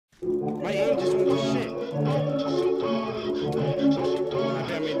My aim just won't do shit.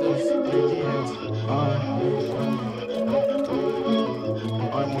 I made those crazy hits.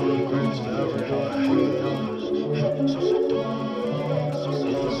 I'm one of the greatest to ever do it.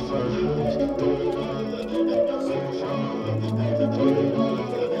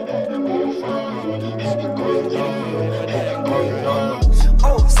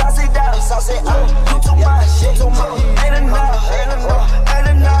 Oh, saucy down, saucy up. You too much, too much. Ain't enough, ain't enough, ain't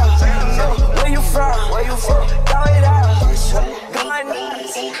enough. Where you from? Where you from? Throw it out. Going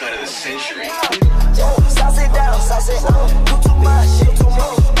nuts. Old cut of the century. Oh, saucy down, saucy up. You too much, too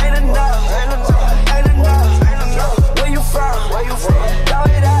much. Ain't enough, ain't enough, ain't enough, ain't enough. Where you from? Where you from? Throw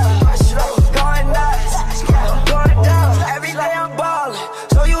it out. Going nuts, going down. Every day I'm ballin',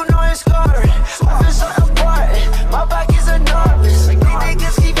 so you know it's scoring. I feel so important. My back is enormous. These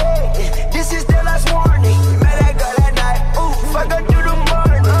niggas keep hating. This is their last warning. Met that girl that night. Ooh, fuck her through the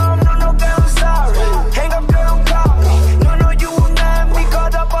morning. No, girl, I'm sorry. Hang up, girl, don't call me. No, you will not have me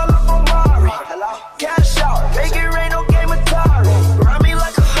caught up all up on Mari. Cash out, make it rain, no game Atari. Ride me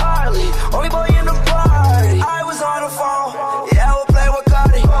like a Harley, only boy in the party. I was on the phone, yeah, I would play with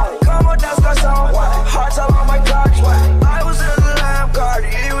Cardi. Come on, that's my song. Hearts all on my cards. I was in the lamb Cardi,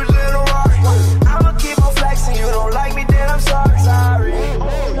 he was in the Rari. I'ma keep on flexing, you don't like me, then I'm sorry. Sorry.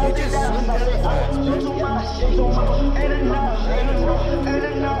 You just ain't enough, ain't enough, ain't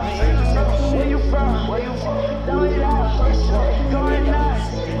enough. Where you from? Where you from? Throw it out. Going nuts.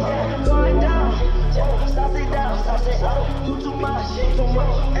 Going down. Stop it down. Stop it up. You too much. Too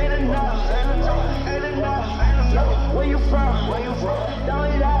much. Ain't enough. Ain't enough. Ain't enough. Ain't enough. Where you from? Where you from? Throw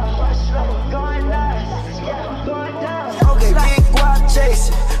it out. Going nuts. Going down. Okay, big guap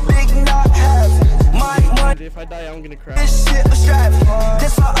chasing. Big not having. My money. If I die, I'm gonna cry. This shit was strapping.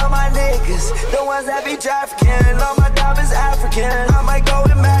 This for all my niggas, the ones that be trafficking. All my diamonds African. I might go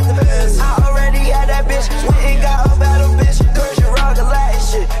with Mathis. I already had that bitch. We ain't got a battle, bitch. Persian rock a Latin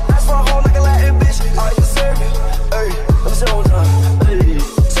shit. That's for a whole like a Latin bitch. I can serve you. Hey, I'm so done. Hey.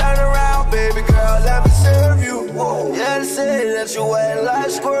 Turn around, baby girl, let me serve you. Whoa. Yeah, they say that you wet like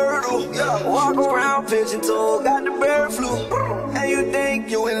Squirtle. Yeah. Walk around pigeon toe, got the bird flu. And you think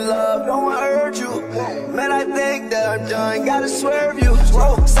you in love, don't wanna hurt you. Man, I think that I'm done, gotta swerve you.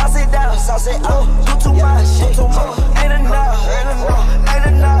 Whoa, sauce it down, sauce it up. You too much, too much. Ain't enough, ain't enough, ain't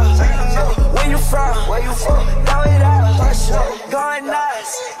enough, ain't enough. Where you from? Where you from? Throw it out. Going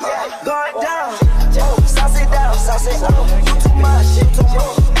nuts, going down. Sauce it down, sauce it up. You too much, too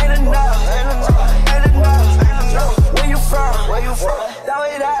much. Ain't enough, ain't enough, ain't enough, ain't enough. Where you from? Where you from? Throw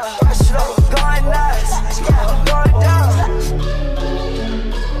it out. Going nuts, going down.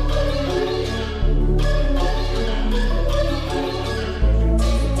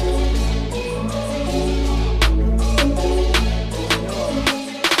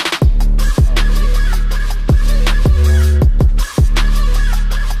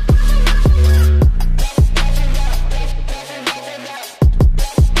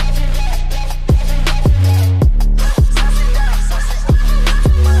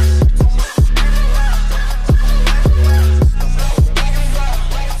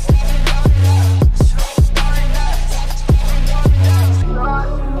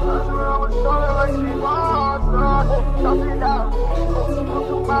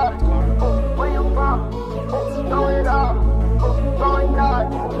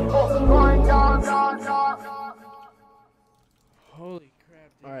 Holy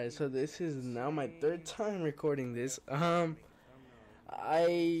crap. Alright, so this is now my third time recording this. I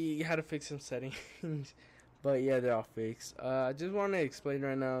had to fix some settings. But yeah, they're all fixed. I just want to explain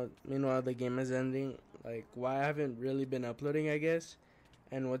right now, meanwhile the game is ending, like why I haven't really been uploading, I guess,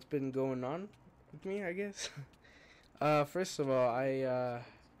 and what's been going on with me, I guess. First of all,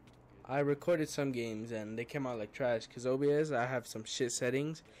 I recorded some games and they came out like trash because OBS, I have some shit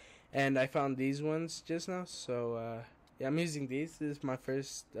settings, and I found these ones just now, so yeah, I'm using these. This is my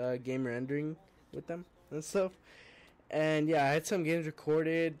first game rendering with them and stuff. And yeah, I had some games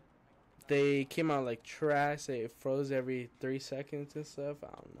recorded. They came out like trash. It froze every 3 seconds and stuff. I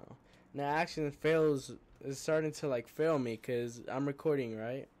don't know. Now action fails is starting to like fail me because I'm recording,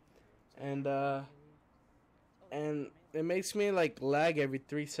 right? And it makes me like lag every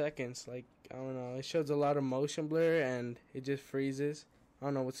 3 seconds. Like, I don't know. It shows a lot of motion blur and it just freezes. I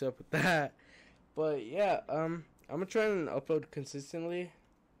don't know what's up with that. But yeah, I'm gonna try and upload consistently,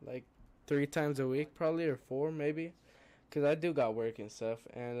 like 3 times a week probably, or 4 maybe, cause I do got work and stuff.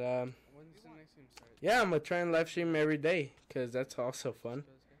 And When's the next stream start? yeah, I'm gonna try and live stream every day, cause that's also fun.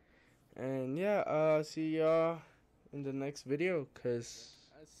 And yeah, see y'all in the next video, cause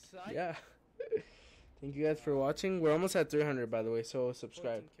yeah, Thank you guys for watching. We're almost at 300, by the way, so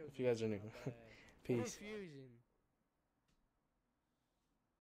subscribe if you guys are new. Peace. Confusion.